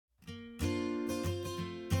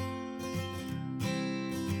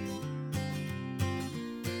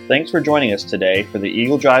Thanks for joining us today for the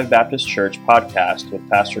Eagle Drive Baptist Church podcast with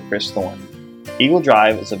Pastor Chris Thorne. Eagle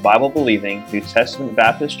Drive is a Bible-believing New Testament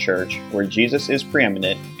Baptist church where Jesus is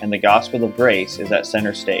preeminent and the gospel of grace is at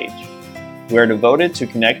center stage. We are devoted to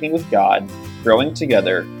connecting with God, growing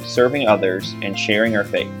together, serving others, and sharing our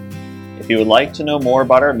faith. If you would like to know more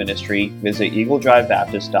about our ministry, visit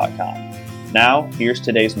eagledrivebaptist.com. Now, here's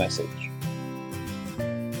today's message.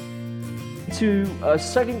 To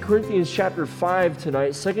 2 Corinthians chapter 5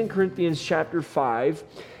 tonight, 2 Corinthians chapter 5,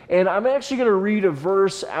 and I'm actually going to read a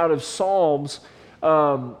verse out of Psalms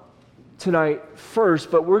tonight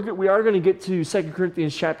first, but we are going to get to 2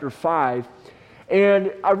 Corinthians chapter 5,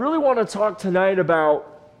 and I really want to talk tonight about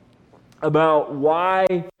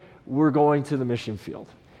why we're going to the mission field.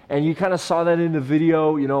 And you kind of saw that in the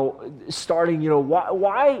video, what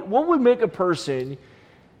would make a person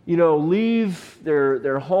leave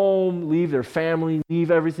their home, leave their family,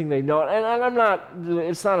 leave everything they know. And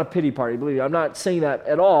it's not a pity party, believe me. I'm not saying that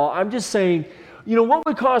at all. I'm just saying, what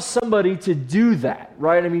would cause somebody to do that,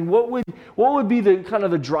 right? I mean, what would be the kind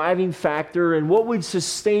of the driving factor, and what would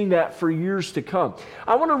sustain that for years to come?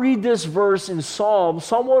 I want to read this verse in Psalm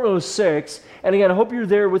 106, and again, I hope you're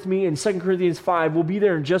there with me in 2 Corinthians 5. We'll be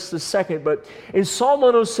there in just a second, but in Psalm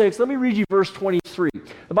 106, let me read you verse 23.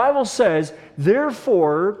 The Bible says,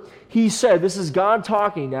 "Therefore, he said," this is God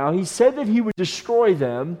talking now, "he said that he would destroy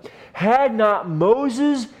them, had not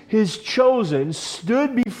Moses, his chosen,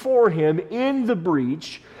 stood before him in the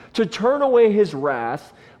breach to turn away his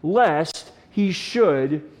wrath, lest he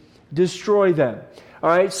should destroy them." All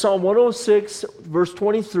right, Psalm 106, verse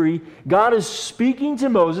 23, God is speaking to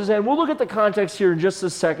Moses, and we'll look at the context here in just a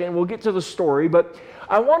second, and we'll get to the story, but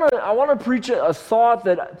I want to preach a thought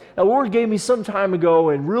that the Lord gave me some time ago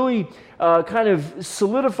and really kind of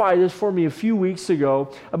solidified this for me a few weeks ago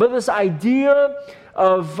about this idea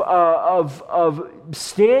of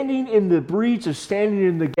standing in the breach, of standing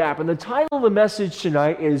in the gap. And the title of the message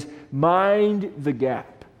tonight is Mind the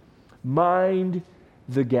Gap. Mind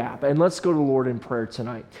the gap. And let's go to the Lord in prayer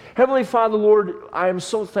tonight. Heavenly Father, Lord, I am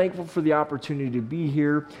so thankful for the opportunity to be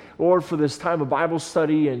here, Lord, for this time of Bible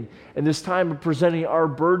study and this time of presenting our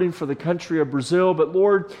burden for the country of Brazil. But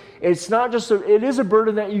Lord, it's not just it is a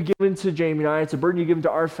burden that you give to Jamie and I. It's a burden you give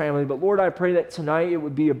to our family. But Lord, I pray that tonight it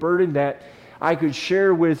would be a burden that I could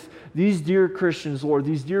share with these dear Christians, Lord,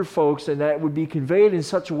 these dear folks, and that would be conveyed in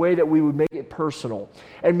such a way that we would make it personal.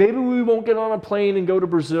 And maybe we won't get on a plane and go to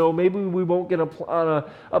Brazil. Maybe we won't get on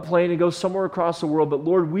a plane and go somewhere across the world. But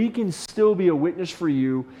Lord, we can still be a witness for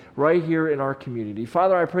you right here in our community.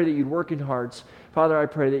 Father, I pray that you'd work in hearts. Father, I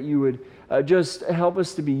pray that you would just help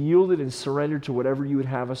us to be yielded and surrendered to whatever you would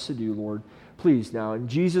have us to do, Lord. Please, now, in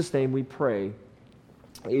Jesus' name we pray.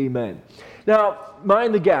 Amen. Now,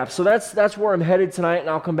 mind the gap. So that's where I'm headed tonight, and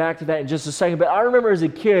I'll come back to that in just a second. But I remember as a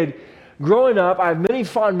kid, growing up, I have many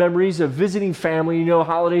fond memories of visiting family.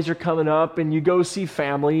 Holidays are coming up, and you go see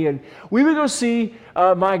family. And we would go see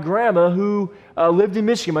my grandma, who lived in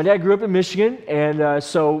Michigan. My dad grew up in Michigan, and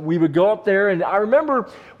so we would go up there. And I remember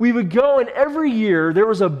we would go, and every year there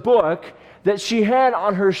was a book that she had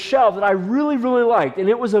on her shelf that I really, really liked. And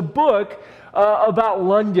it was a book about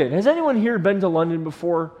London. Has anyone here been to London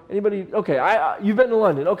before? Anybody? Okay, you've been to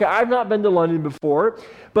London. Okay, I've not been to London before,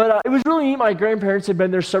 but it was really neat. My grandparents had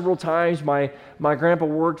been there several times. My grandpa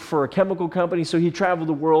worked for a chemical company, so he traveled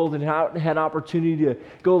the world and had opportunity to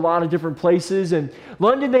go a lot of different places. And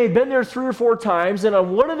London, they had been there 3 or 4 times, and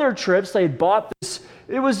on one of their trips, they had bought this.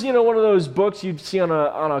 It was, one of those books you'd see on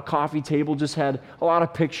a coffee table, just had a lot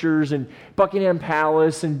of pictures, and Buckingham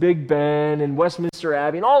Palace, and Big Ben, and Westminster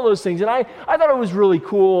Abbey, and all those things. And I thought it was really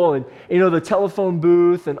cool, and, the telephone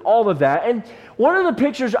booth, and all of that. And one of the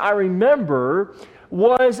pictures I remember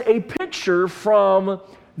was a picture from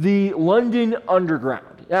the London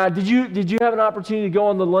Underground. Did you have an opportunity to go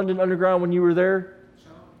on the London Underground when you were there?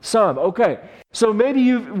 Some. Okay. So maybe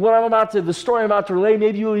the story I'm about to relay,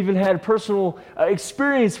 maybe you even had personal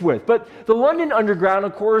experience with. But the London Underground,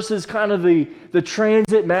 of course, is kind of the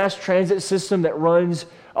mass transit system that runs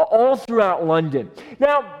all throughout London.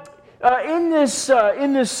 Now, in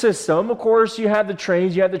this system, of course, you have the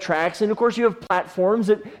trains, you have the tracks, and of course you have platforms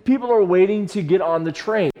that people are waiting to get on the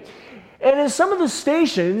train. And in some of the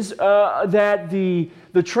stations that the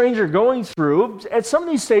trains are going through, at some of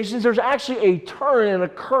these stations, there's actually a turn and a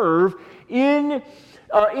curve in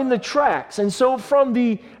the tracks. And so from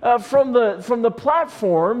the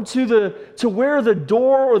platform to where the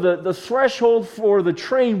door or the threshold for the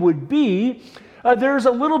train would be, there's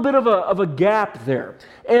a little bit of a gap there.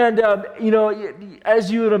 And,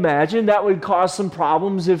 as you would imagine, that would cause some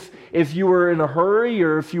problems if you were in a hurry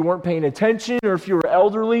or if you weren't paying attention or if you were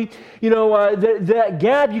elderly. That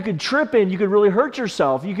gap you could trip in, you could really hurt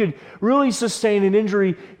yourself. You could really sustain an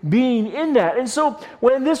injury being in that. And so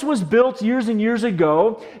when this was built years and years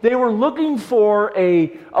ago, they were looking for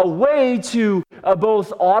a way to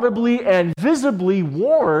both audibly and visibly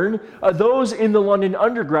warn those in the London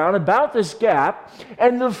Underground about this gap.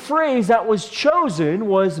 And the phrase that was chosen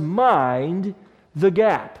was "mind the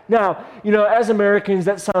gap." Now, as Americans,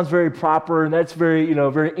 that sounds very proper, and that's very,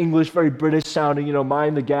 very English, very British sounding,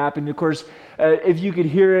 "mind the gap." And of course, if you could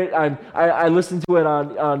hear it, I listened to it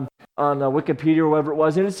on Wikipedia or whatever it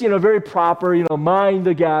was, and it's, very proper, "mind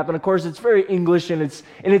the gap." And of course, it's very English in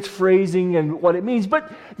its phrasing and what it means.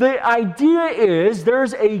 But the idea is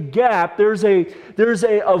there's a gap, there's a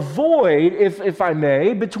void, if I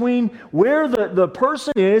may, between where the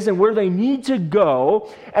person is and where they need to go.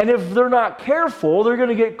 And if they're not careful, they're going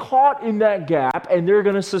to get caught in that gap and they're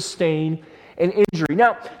going to sustain an injury.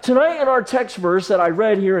 Now, tonight in our text verse that I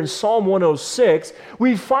read here in Psalm 106,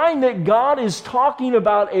 we find that God is talking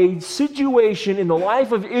about a situation in the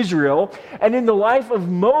life of Israel and in the life of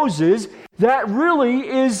Moses that really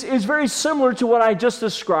is very similar to what I just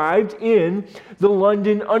described in the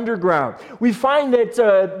London Underground. We find that,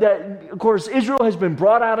 of course, Israel has been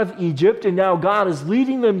brought out of Egypt, and now God is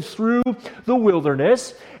leading them through the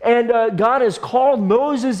wilderness. And God has called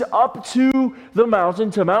Moses up to the mountain,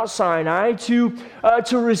 to Mount Sinai, to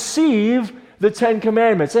receive the Ten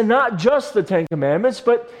Commandments. And not just the Ten Commandments,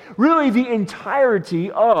 but really the entirety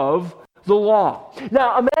of the law.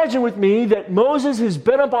 Now, imagine with me that Moses has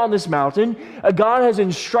been up on this mountain. God has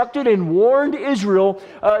instructed and warned Israel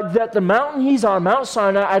that the mountain he's on, Mount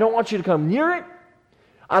Sinai, I don't want you to come near it.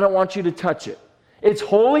 I don't want you to touch it. It's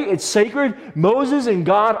holy, it's sacred. Moses and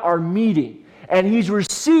God are meeting, and he's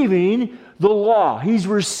receiving the law. He's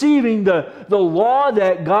receiving the law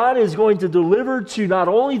that God is going to deliver to not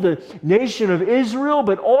only the nation of Israel,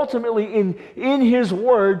 but ultimately in his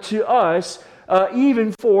word to us,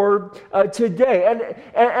 even for today.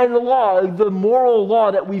 And the law, the moral law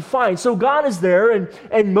that we find. So God is there,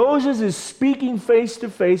 and Moses is speaking face to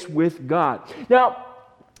face with God. Now,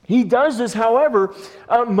 he does this, however,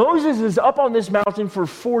 Moses is up on this mountain for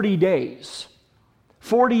 40 days.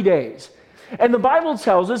 40 days. And the Bible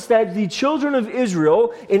tells us that the children of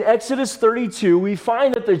Israel, in Exodus 32, we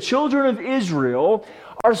find that the children of Israel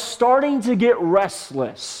are starting to get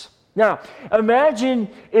restless. Now, imagine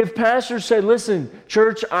if pastor said, "Listen,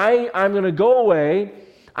 church, I'm going to go away.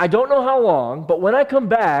 I don't know how long, but when I come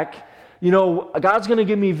back, God's going to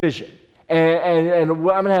give me vision. And I'm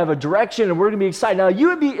going to have a direction, and we're going to be excited." Now,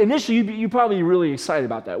 you'd probably be really excited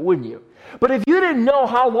about that, wouldn't you? But if you didn't know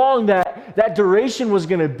how long that duration was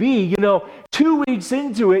going to be, 2 weeks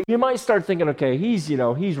into it, you might start thinking, okay, he's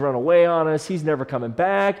run away on us. He's never coming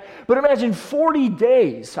back. But imagine 40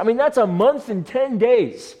 days. I mean, that's a month and 10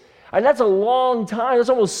 days. And that's a long time. That's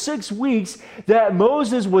almost 6 weeks that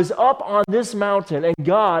Moses was up on this mountain, and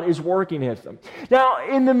God is working with them. Now,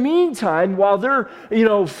 in the meantime, while they're,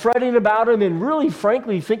 fretting about him and really,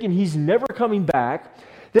 frankly, thinking he's never coming back,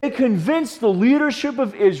 they convinced the leadership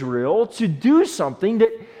of Israel to do something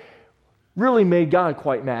that really made God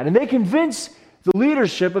quite mad. And they convinced the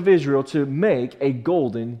leadership of Israel to make a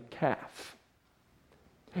golden calf.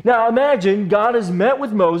 Now imagine God has met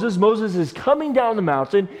with Moses. Moses is coming down the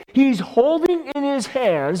mountain. He's holding in his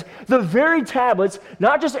hands the very tablets,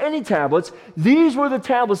 not just any tablets. These were the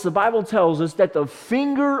tablets, the Bible tells us, that the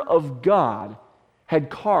finger of God had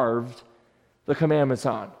carved the commandments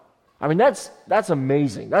on. I mean, that's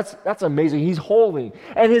amazing. That's amazing. He's holding,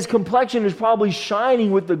 and his complexion is probably shining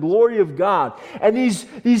with the glory of God. And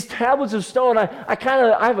these tablets of stone, I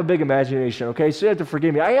have a big imagination, okay? So you have to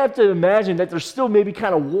forgive me. I have to imagine that they're still maybe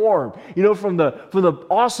kind of warm, from the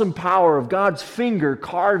awesome power of God's finger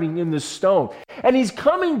carving in the stone. And he's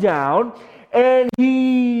coming down, and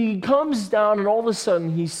he comes down, and all of a sudden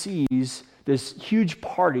he sees this huge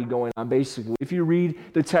party going on, basically. If you read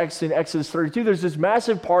the text in Exodus 32, there's this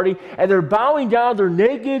massive party, and they're bowing down, they're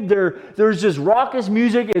naked, there's just raucous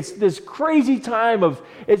music. It's this crazy time of,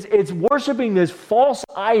 it's worshiping this false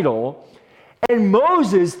idol, and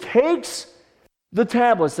Moses takes the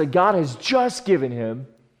tablets that God has just given him,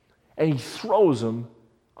 and he throws them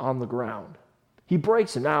on the ground. He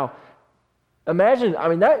breaks them. Now, imagine,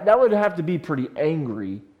 that would have to be pretty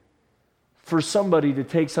angry for somebody to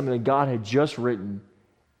take something that God had just written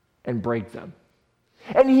and break them.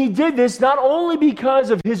 And he did this not only because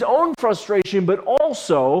of his own frustration, but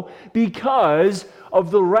also because of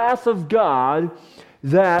the wrath of God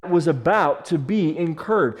that was about to be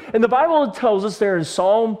incurred. And the Bible tells us there in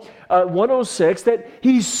Psalm 106 that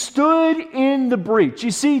he stood in the breach. You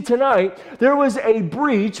see, tonight, there was a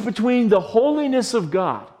breach between the holiness of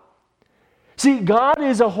God. See, God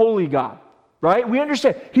is a holy God, right? We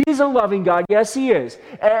understand. He's a loving God. Yes, he is.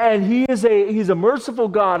 And he's a merciful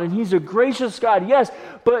God, and he's a gracious God. Yes,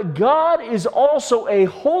 but God is also a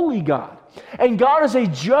holy God. And God is a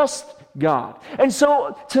just God. And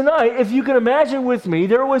so tonight, if you can imagine with me,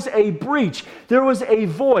 there was a breach, there was a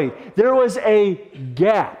void, there was a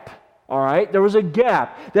gap, all right? There was a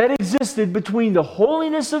gap that existed between the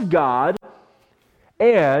holiness of God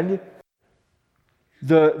and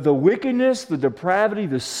the wickedness, the depravity,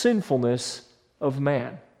 the sinfulness of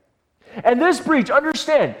man. And this breach,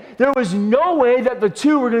 understand, there was no way that the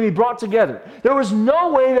two were going to be brought together. There was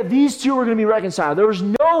no way that these two were going to be reconciled. There was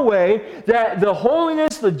no way that the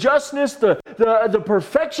holiness, the justness, the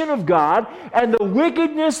perfection of God, and the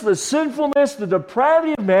wickedness, the sinfulness, the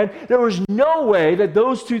depravity of man, there was no way that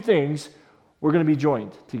those two things were going to be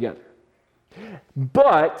joined together.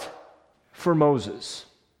 But for Moses.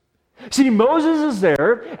 See, Moses is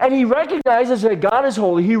there, and he recognizes that God is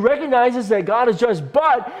holy. He recognizes that God is just,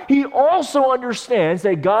 but he also understands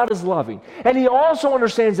that God is loving. And he also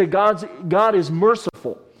understands that God is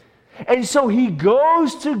merciful. And so he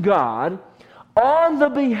goes to God on the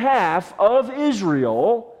behalf of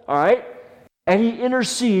Israel, all right, and he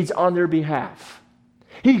intercedes on their behalf.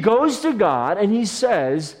 He goes to God, and he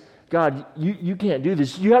says, God, you can't do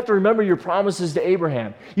this. You have to remember your promises to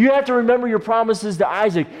Abraham. You have to remember your promises to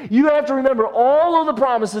Isaac. You have to remember all of the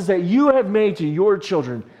promises that you have made to your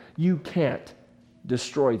children. You can't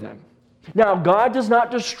destroy them. Now, God does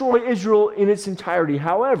not destroy Israel in its entirety.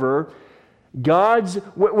 However,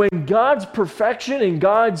 when God's perfection and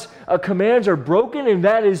God's commands are broken, and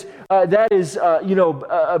that is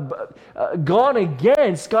gone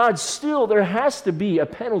against, there has to be a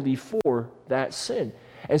penalty for that sin.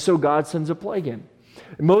 And so God sends a plague in.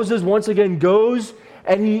 Moses once again goes,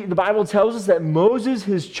 and the Bible tells us that Moses,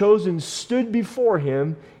 his chosen, stood before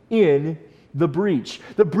him in the breach.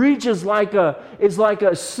 The breach is like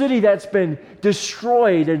a city that's been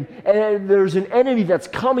destroyed, and there's an enemy that's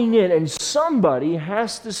coming in, and somebody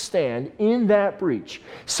has to stand in that breach.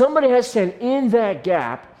 Somebody has to stand in that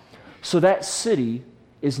gap so that city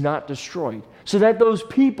is not destroyed, so that those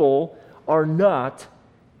people are not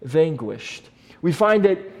vanquished. We find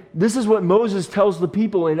that this is what Moses tells the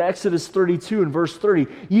people in Exodus 32 and verse 30.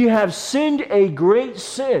 Ye have sinned a great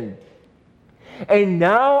sin, and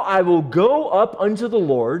now I will go up unto the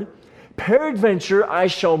Lord. Peradventure I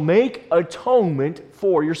shall make atonement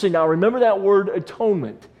for your sin. Now remember that word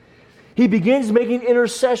atonement. He begins making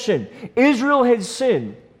intercession. Israel had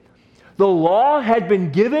sinned. The law had been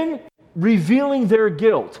given, revealing their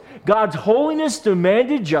guilt. God's holiness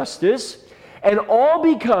demanded justice. And all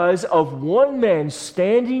because of one man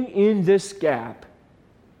standing in this gap,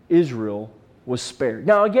 Israel was spared.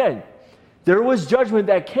 Now again, there was judgment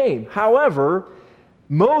that came. However,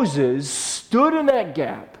 Moses stood in that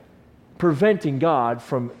gap, preventing God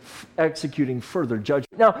from executing further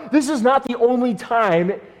judgment. Now, this is not the only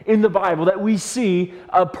time in the Bible that we see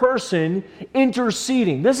a person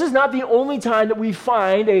interceding. This is not the only time that we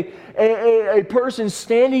find a person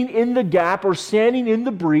standing in the gap or standing in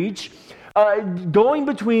the breach, going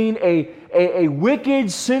between a wicked,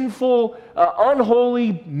 sinful,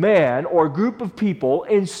 unholy man or group of people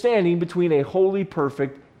and standing between a holy,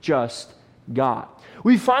 perfect, just God.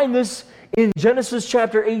 We find this in Genesis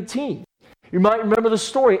chapter 18. You might remember the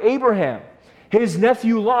story. Abraham, his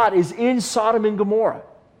nephew Lot, is in Sodom and Gomorrah.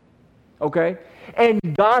 Okay? And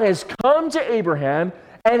God has come to Abraham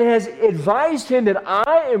and has advised him that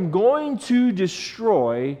I am going to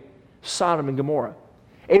destroy Sodom and Gomorrah.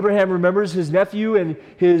 Abraham remembers his nephew and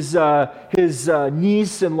his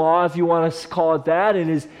niece-in-law, if you want to call it that,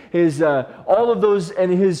 and his all of those,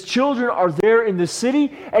 and his children are there in the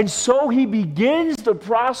city, and so he begins the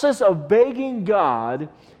process of begging God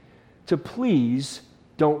to please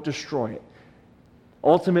don't destroy it.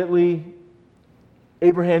 Ultimately,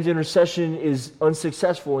 Abraham's intercession is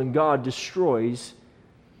unsuccessful, and God destroys.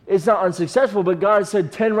 It's not unsuccessful, but God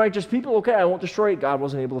said 10 righteous people, okay, I won't destroy it. God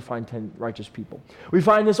wasn't able to find 10 righteous people. We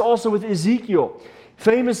find this also with Ezekiel.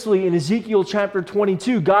 Famously in Ezekiel chapter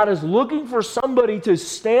 22, God is looking for somebody to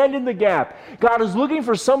stand in the gap. God is looking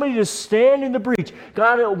for somebody to stand in the breach.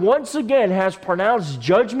 God once again has pronounced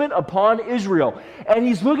judgment upon Israel. And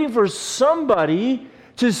he's looking for somebody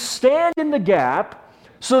to stand in the gap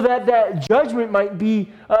so that that judgment might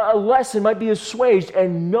be lessened, might be assuaged,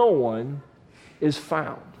 and no one is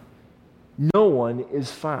found. No one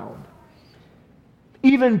is found.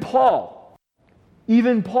 Even Paul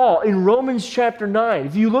Even Paul, in Romans chapter 9,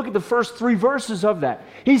 if you look at the first 3 verses of that,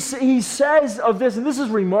 he says of this, and this is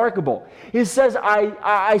remarkable. He says,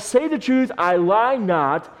 I say the truth, I lie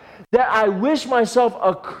not, that I wish myself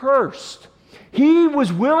accursed. He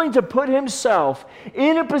was willing to put himself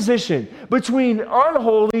in a position between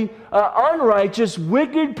unholy, unrighteous,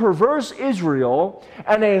 wicked, perverse Israel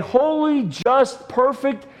and a holy, just,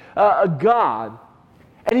 perfect God.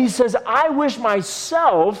 And he says, I wish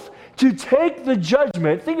myself to take the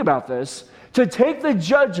judgment, think about this, to take the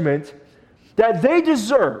judgment that they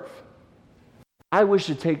deserve. I wish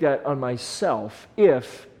to take that on myself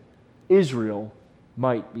if Israel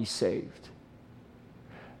might be saved.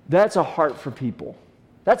 That's a heart for people.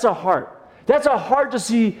 That's a heart. That's a heart to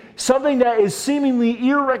see something that is seemingly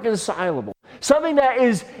irreconcilable. Something that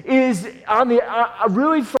is on the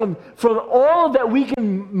really from all that we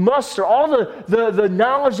can muster, all the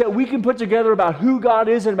knowledge that we can put together about who God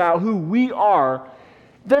is and about who we are.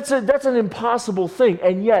 That's an impossible thing,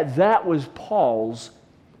 and yet that was Paul's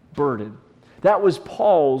burden. That was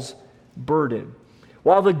Paul's burden.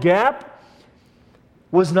 While the gap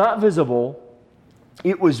was not visible,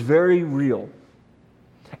 it was very real.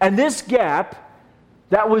 And this gap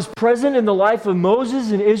that was present in the life of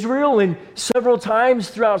Moses and Israel and several times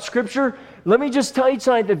throughout Scripture, let me just tell you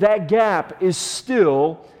tonight that that gap is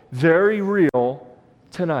still very real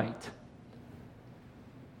tonight.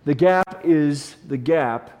 The gap is the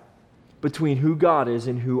gap between who God is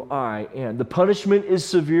and who I am. The punishment is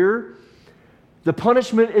severe. The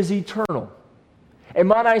punishment is eternal. And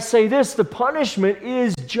might I say this, the punishment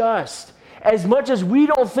is just. As much as we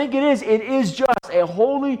don't think it is just. A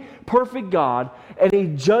holy, perfect God,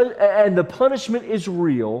 and the punishment is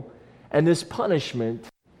real, and this punishment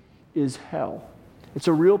is hell. It's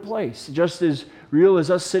a real place. Just as real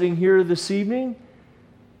as us sitting here this evening,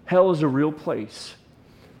 hell is a real place.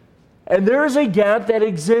 And there is a gap that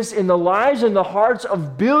exists in the lives and the hearts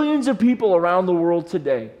of billions of people around the world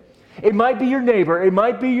today. It might be your neighbor, it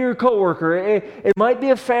might be your coworker, it might be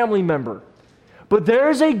a family member. But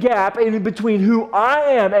there's a gap in between who I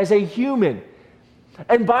am as a human.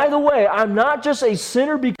 And by the way, I'm not just a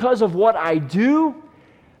sinner because of what I do.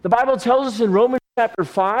 The Bible tells us in Romans chapter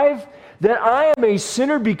 5 that I am a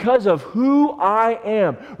sinner because of who I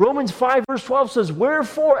am. Romans 5 verse 12 says,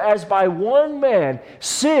 wherefore as by one man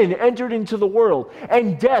sin entered into the world,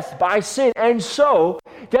 and death by sin, and so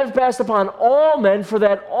death passed upon all men, for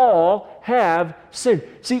that all have sinned.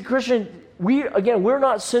 See, Christian, we're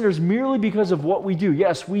not sinners merely because of what we do.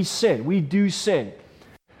 Yes, we sin. We do sin.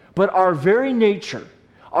 But our very nature,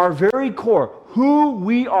 our very core, who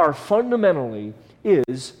we are fundamentally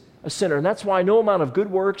is a sinner. And that's why no amount of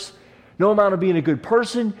good works, no amount of being a good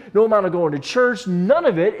person, no amount of going to church, none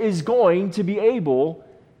of it is going to be able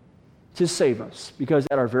to save us. Because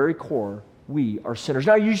at our very core, we are sinners.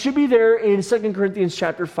 Now, you should be there in 2 Corinthians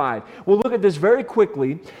chapter 5. We'll look at this very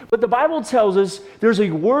quickly. But the Bible tells us there's a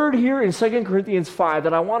word here in 2 Corinthians 5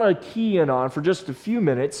 that I want to key in on for just a few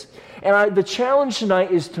minutes. And the challenge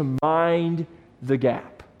tonight is to mind the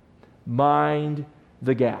gap. Mind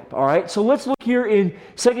the gap. All right? So let's look here in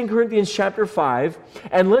 2 Corinthians chapter 5.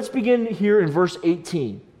 And let's begin here in verse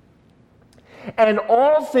 18. And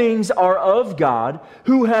all things are of God,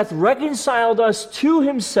 who hath reconciled us to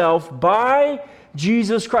himself by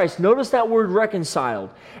Jesus Christ. Notice that word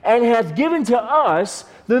reconciled. And hath given to us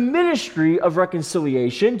the ministry of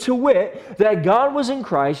reconciliation, to wit, that God was in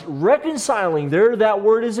Christ, reconciling, there that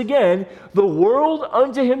word is again, the world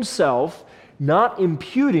unto himself, not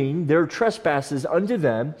imputing their trespasses unto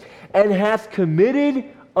them, and hath committed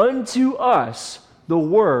unto us the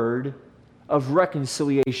word of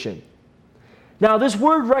reconciliation. Now, this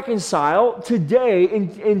word reconcile, today,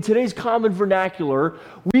 in today's common vernacular,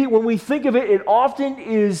 when we think of it, it often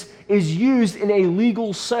is used in a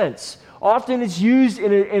legal sense. Often it's used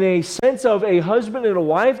in a sense of a husband and a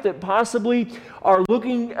wife that possibly are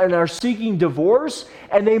looking and are seeking divorce,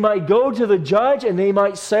 and they might go to the judge and they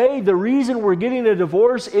might say, the reason we're getting a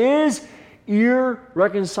divorce is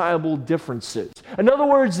irreconcilable differences. In other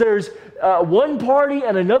words, there's one party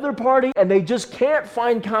and another party, and they just can't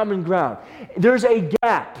find common ground. There's a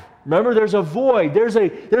gap. Remember, there's a void. There's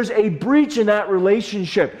a breach in that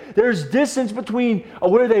relationship. There's distance between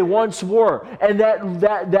where they once were, and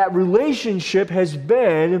that relationship has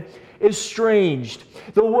been estranged.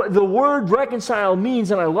 The word reconcile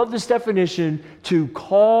means, and I love this definition, to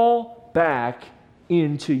call back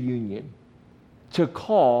into union. To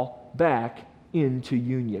call back into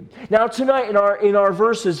union. Now tonight in our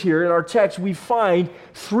verses here, in our text, we find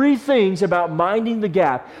 3 things about minding the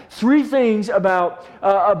gap, 3 things about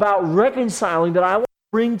reconciling that I want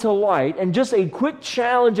bring to light, and just a quick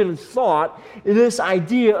challenge and thought in this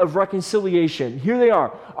idea of reconciliation. Here they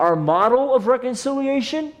are. Our model of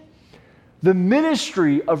reconciliation, the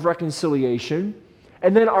ministry of reconciliation,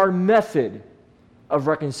 and then our method of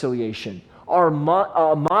reconciliation. Our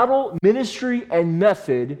model, ministry, and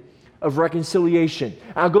method of reconciliation.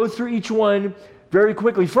 I'll go through each one very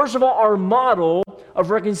quickly. First of all, our model of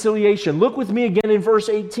reconciliation. Look with me again in verse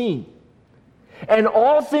 18. And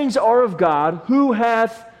all things are of God, who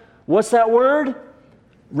hath, what's that word?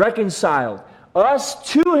 Reconciled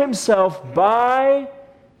us to himself by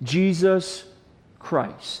Jesus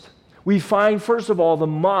Christ. We find, first of all, the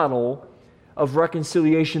model of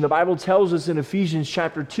reconciliation. The Bible tells us in Ephesians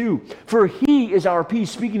chapter 2, for he is our peace,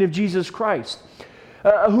 speaking of Jesus Christ,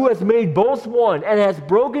 who hath made both one, and hath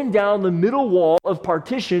broken down the middle wall of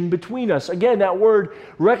partition between us. Again, that word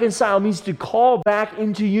reconcile means to call back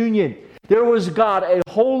into union. There was God, a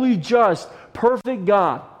holy, just, perfect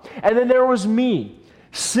God. And then there was me,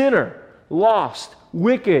 sinner, lost,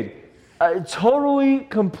 wicked, totally,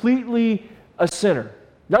 completely a sinner.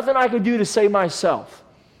 Nothing I could do to save myself.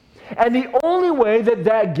 And the only way that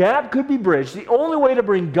that gap could be bridged, the only way to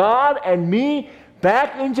bring God and me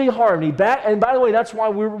back into harmony, and by the way, that's why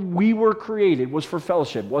we were created, was for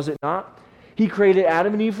fellowship, was it not? He created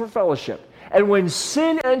Adam and Eve for fellowship. And when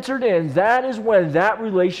sin entered in, that is when that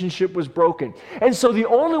relationship was broken. And so the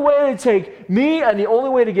only way to take me and the only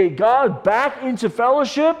way to get God back into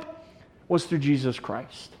fellowship was through Jesus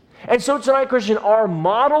Christ. And so tonight, Christian, our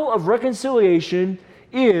model of reconciliation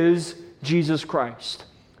is Jesus Christ.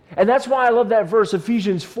 And that's why I love that verse,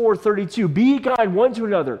 Ephesians 4:32. Be ye kind one to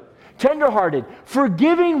another, tenderhearted,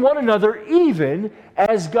 forgiving one another, even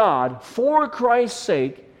as God, for Christ's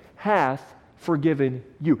sake, hath forgiven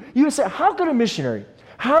you. You would say, how could a missionary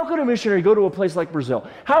go to a place like Brazil?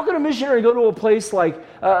 How could a missionary go to a place like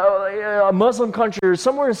a Muslim country or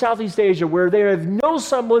somewhere in Southeast Asia where they have no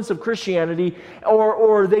semblance of Christianity,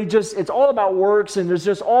 or they just, it's all about works and there's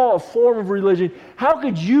just all a form of religion? How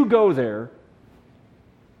could you go there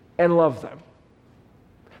and love them?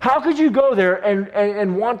 How could you go there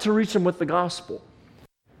and want to reach them with the gospel?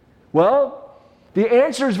 Well, the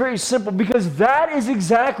answer is very simple, because that is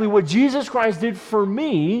exactly what Jesus Christ did for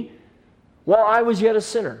me while I was yet a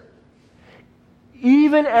sinner.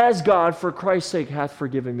 Even as God, for Christ's sake, hath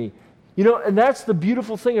forgiven me. You know, and that's the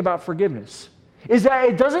beautiful thing about forgiveness, is that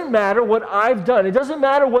it doesn't matter what I've done. It doesn't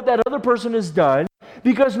matter what that other person has done,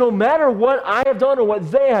 because no matter what I have done or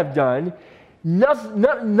what they have done,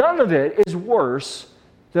 none of it is worse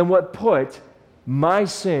than what put my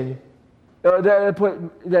sin,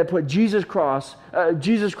 that put Jesus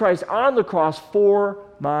Christ on the cross for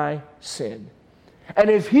my sin. And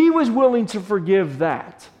if he was willing to forgive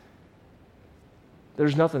that,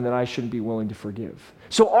 there's nothing that I shouldn't be willing to forgive.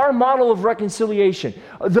 So our model of reconciliation,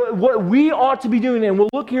 what we ought to be doing, and we'll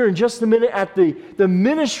look here in just a minute at the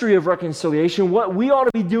ministry of reconciliation, what we ought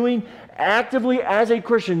to be doing actively as a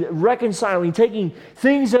Christian, reconciling, taking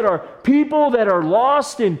things that are people that are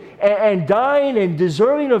lost and dying and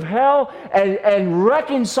deserving of hell, and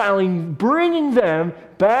reconciling, bringing them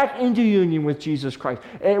back into union with Jesus Christ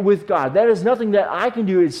and with God. That is nothing that I can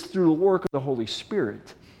do. It's through the work of the Holy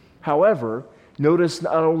Spirit. However, notice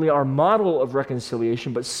not only our model of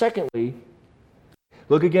reconciliation, but secondly,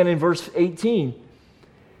 look again in verse 18.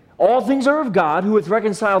 All things are of God, who hath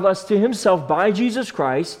reconciled us to himself by Jesus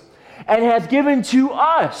Christ, and hath given to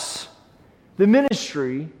us the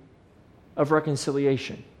ministry of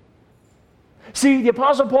reconciliation. See, the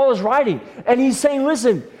Apostle Paul is writing, and he's saying,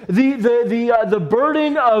 listen, the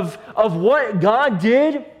burden of what God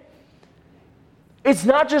did, it's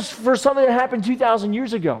not just for something that happened 2,000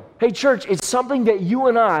 years ago. Hey, church, it's something that you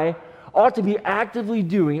and I ought to be actively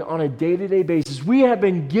doing on a day-to-day basis. We have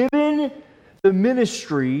been given the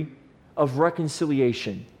ministry of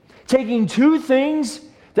reconciliation. Taking two things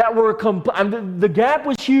that were, the gap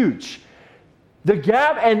was huge. The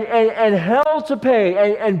gap and hell to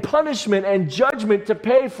pay, and punishment and judgment to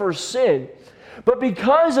pay for sin. But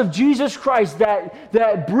because of Jesus Christ,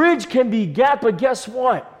 that bridge can be gapped. But guess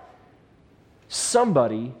what?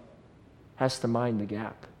 Somebody has to mind the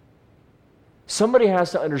gap. Somebody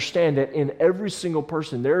has to understand that in every single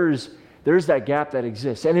person there's that gap that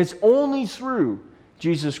exists. And it's only through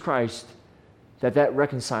Jesus Christ that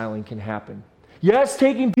reconciling can happen. Yes,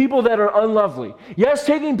 taking people that are unlovely. Yes,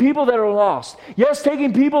 taking people that are lost. Yes,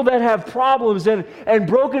 taking people that have problems and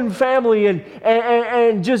broken family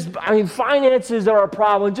and just, finances are a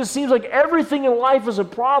problem. It just seems like everything in life is a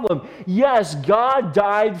problem. Yes, God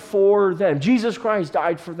died for them. Jesus Christ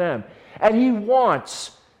died for them. And he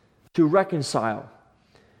wants to reconcile.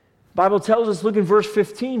 Bible tells us, look in verse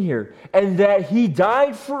 15 here, and that he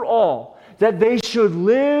died for all, that they should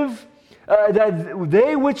live, that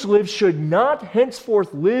they which live should not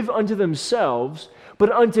henceforth live unto themselves,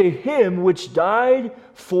 but unto him which died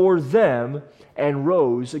for them and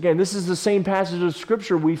rose. Again, this is the same passage of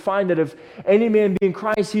Scripture. We find that if any man be in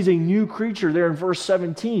Christ, he's a new creature there in verse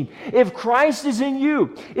 17. If Christ is in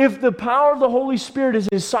you, if the power of the Holy Spirit is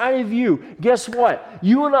inside of you, guess what?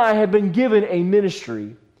 You and I have been given a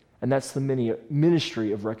ministry, and that's the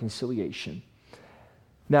ministry of reconciliation.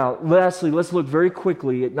 Now, lastly, let's look very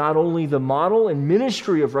quickly at not only the model and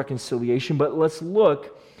ministry of reconciliation, but let's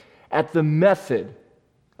look at the method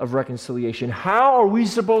of reconciliation. How are we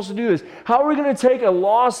supposed to do this? How are we going to take a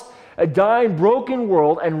lost, a dying, broken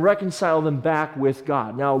world and reconcile them back with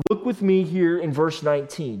God? Now, look with me here in verse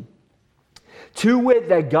 19. To wit,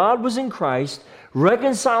 that God was in Christ,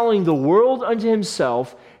 reconciling the world unto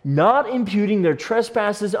himself, not imputing their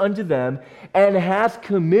trespasses unto them, and hath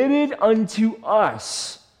committed unto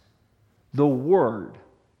us the word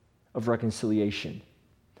of reconciliation.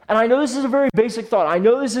 And I know this is a very basic thought. I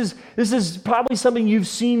know this is probably something you've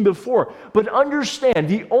seen before. But understand,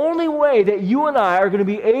 the only way that you and I are going to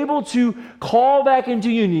be able to call back into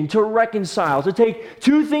union, to reconcile, to take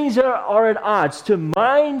two things that are at odds, to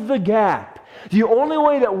mind the gap, the only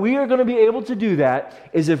way that we are going to be able to do that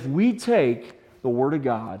is if we take the Word of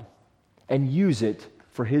God and use it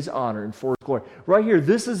for His honor and for His glory. Right here,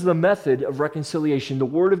 this is the method of reconciliation, the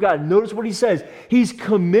Word of God. Notice what he says. He's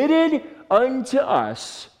committed unto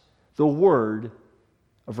us the word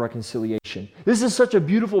of reconciliation. This is such a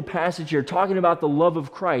beautiful passage here, talking about the love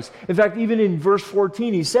of Christ. In fact, even in verse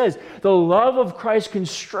 14, he says, the love of Christ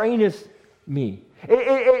constraineth me.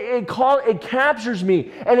 It captures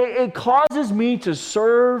me, and it causes me to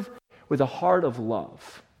serve with a heart of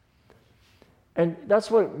love. And that's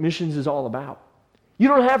what missions is all about. You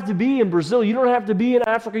don't have to be in Brazil. You don't have to be in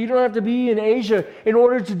Africa. You don't have to be in Asia in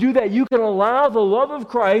order to do that. You can allow the love of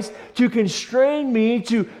Christ to constrain me,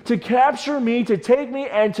 to capture me, to take me,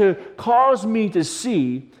 and to cause me to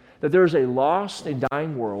see that there's a lost and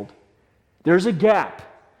dying world. There's a gap.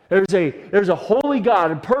 There's a holy God,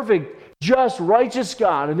 a perfect, just, righteous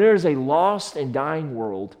God, and there's a lost and dying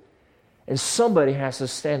world. And somebody has to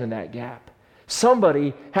stand in that gap.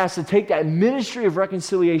 Somebody has to take that ministry of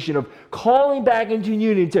reconciliation, of calling back into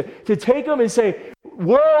union, to take them and say,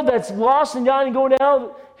 world that's lost and dying and going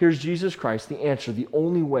down, here's Jesus Christ, the answer, the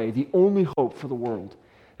only way, the only hope for the world.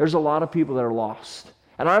 There's a lot of people that are lost.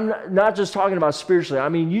 And I'm not just talking about spiritually. I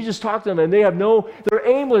mean, you just talk to them and they're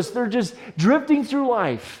aimless. They're just drifting through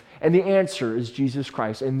life. And the answer is Jesus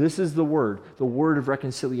Christ. And this is the word of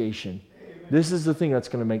reconciliation. Amen. This is the thing that's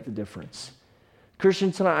going to make the difference.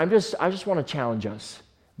 Christians, tonight, I just want to challenge us.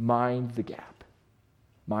 Mind the gap.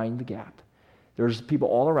 Mind the gap. There's people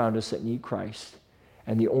all around us that need Christ.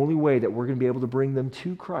 And the only way that we're going to be able to bring them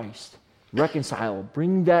to Christ, reconcile,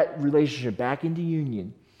 bring that relationship back into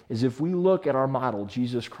union, is if we look at our model,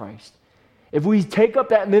 Jesus Christ. If we take up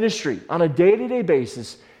that ministry on a day-to-day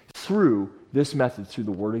basis through this method, through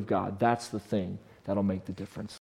the Word of God, that's the thing that'll make the difference.